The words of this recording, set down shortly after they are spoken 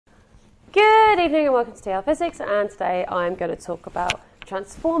Good evening and welcome to TL Physics, and today I'm going to talk about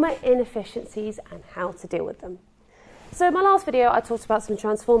transformer inefficiencies and how to deal with them. So in my last video I talked about some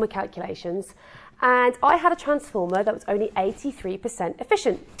transformer calculations, and I had a transformer that was only 83%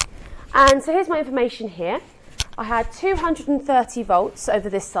 efficient. And so here's my information here. I had 230 volts over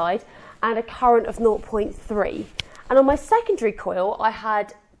this side and a current of 0.3. And on my secondary coil I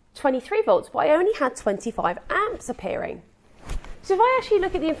had 23 volts, but I only had 25 amps appearing. So if I actually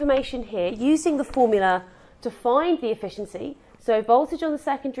look at the information here, using the formula to find the efficiency, so voltage on the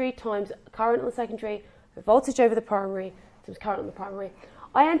secondary times current on the secondary, voltage over the primary times current on the primary,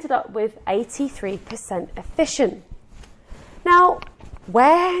 I ended up with 83% efficient. Now,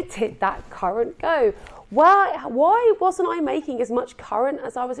 where did that current go? Why wasn't I making as much current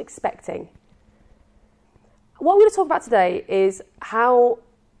as I was expecting? What I'm going to talk about today is how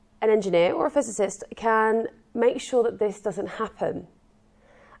an engineer or a physicist can make sure that this doesn't happen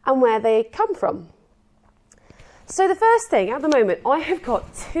and where they come from. So the first thing, at the moment, I have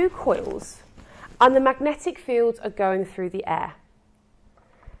got two coils and the magnetic fields are going through the air.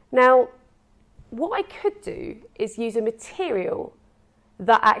 Now, what I could do is use a material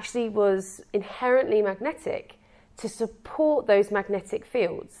that actually was inherently magnetic to support those magnetic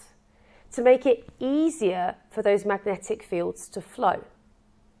fields, to make it easier for those magnetic fields to flow.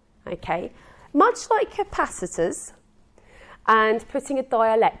 Okay? Much like capacitors and putting a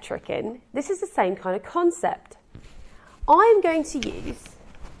dielectric in, this is the same kind of concept. I'm going to use,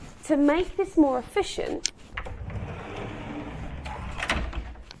 to make this more efficient,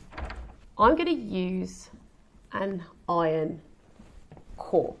 I'm going to use an iron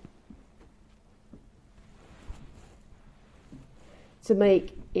core to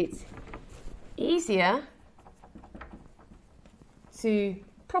make it easier to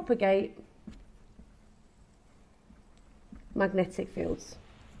propagate magnetic fields.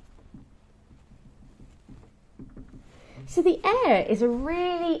 So the air is a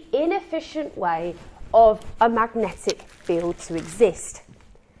really inefficient way of a magnetic field to exist.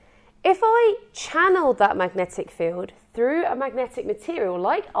 If I channel that magnetic field through a magnetic material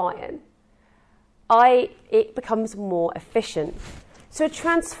like iron, it becomes more efficient. So a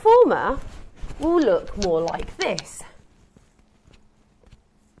transformer will look more like this.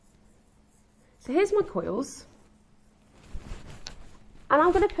 So here's my coils, and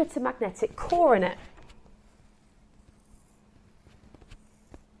I'm going to put a magnetic core in it.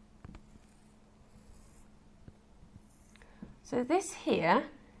 So this here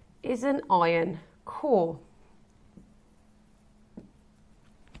is an iron core.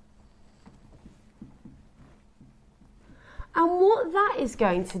 And what that is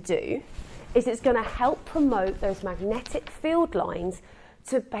going to do is it's going to help promote those magnetic field lines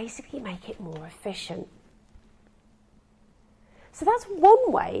to basically make it more efficient. So that's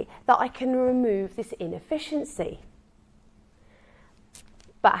one way that I can remove this inefficiency.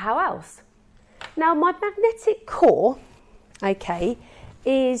 But how else? Now, my magnetic core, okay,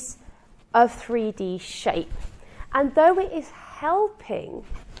 is a 3D shape. And though it is helping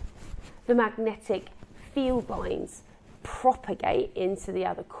the magnetic field lines propagate into the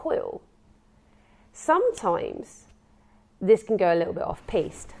other coil, sometimes this can go a little bit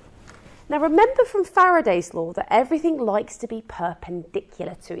off-piste. Now remember from Faraday's law that everything likes to be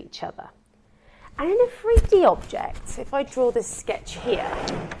perpendicular to each other. And in a 3D object, if I draw this sketch here,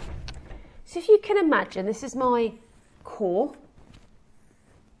 so if you can imagine, this is my core,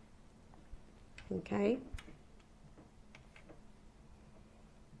 okay.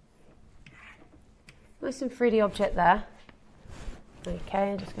 Nice and 3D object there.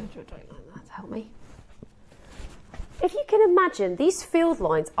 Okay, I'm just going to draw a drawing like that to help me. If you can imagine, these field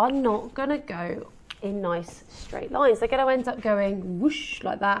lines are not going to go in nice straight lines. They're going to end up going whoosh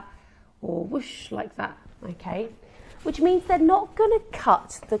like that or whoosh like that, okay? Which means they're not going to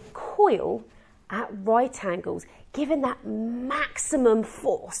cut the coil at right angles, given that maximum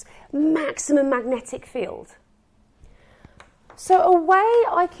force, maximum magnetic field. So a way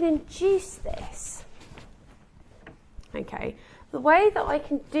I can induce this, okay, the way that I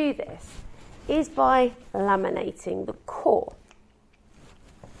can do this is by laminating the core.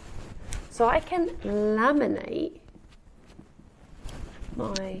 So I can laminate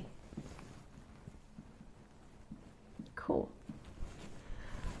my core.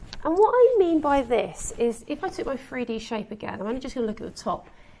 And what I mean by this is, if I took my 3D shape again, I'm only just going to look at the top,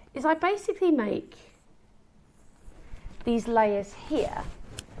 is I basically make these layers here,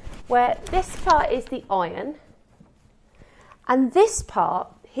 where this part is the iron, and this part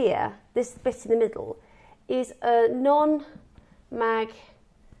here, this bit in the middle, is a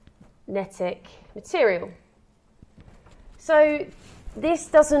non-magnetic material. So this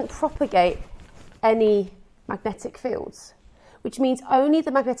doesn't propagate any magnetic fields, which means only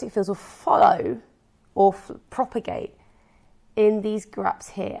the magnetic fields will follow or propagate in these gaps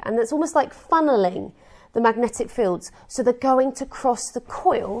here. And it's almost like funneling the magnetic fields, so they're going to cross the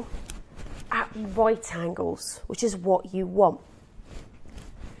coil at right angles, which is what you want.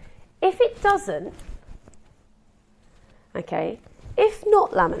 If it doesn't, okay, if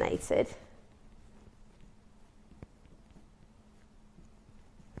not laminated,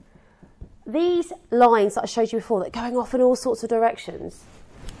 these lines that I showed you before that are going off in all sorts of directions,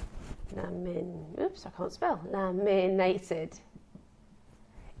 laminated,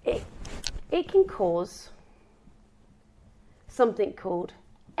 it can cause something called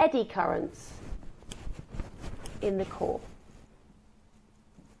eddy currents in the core.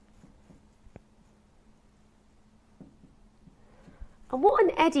 And what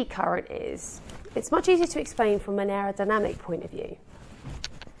an eddy current is, it's much easier to explain from an aerodynamic point of view.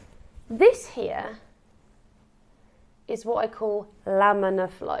 This here is what I call laminar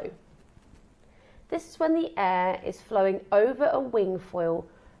flow. This is when the air is flowing over a wing foil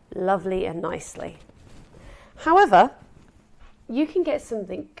lovely and nicely. However, you can get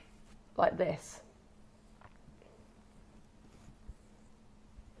something like this.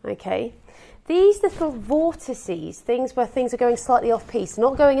 Okay, these little vortices, things where things are going slightly off piece,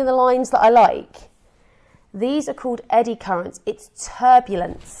 not going in the lines that I like, these are called eddy currents. It's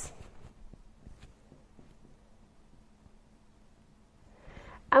turbulence.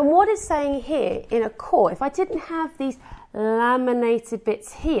 And what it's saying here in a core, if I didn't have these laminated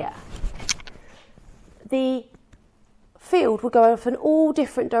bits here, the field would go off in all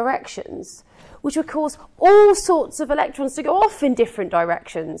different directions, which would cause all sorts of electrons to go off in different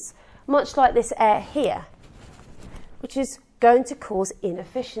directions, much like this air here, which is going to cause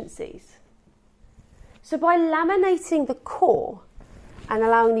inefficiencies. So by laminating the core and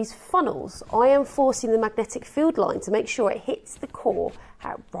allowing these funnels, I am forcing the magnetic field line to make sure it hits the core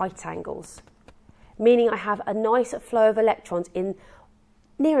at right angles, meaning I have a nice flow of electrons in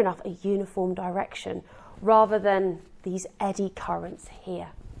near enough a uniform direction, rather than these eddy currents here.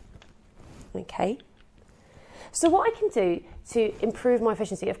 Okay, so what I can do to improve my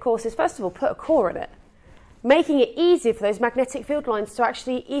efficiency, of course, is first of all put a core in it, making it easier for those magnetic field lines to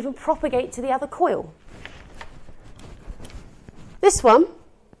actually even propagate to the other coil. This one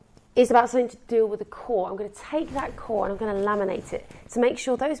is about something to do with the core. I'm going to take that core and I'm going to laminate it to make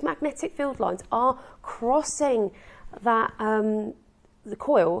sure those magnetic field lines are crossing that the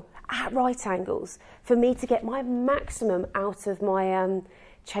coil at right angles for me to get my maximum out of my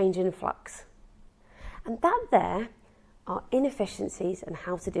change in flux. And that there are inefficiencies and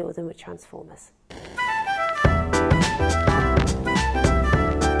how to deal with them with transformers.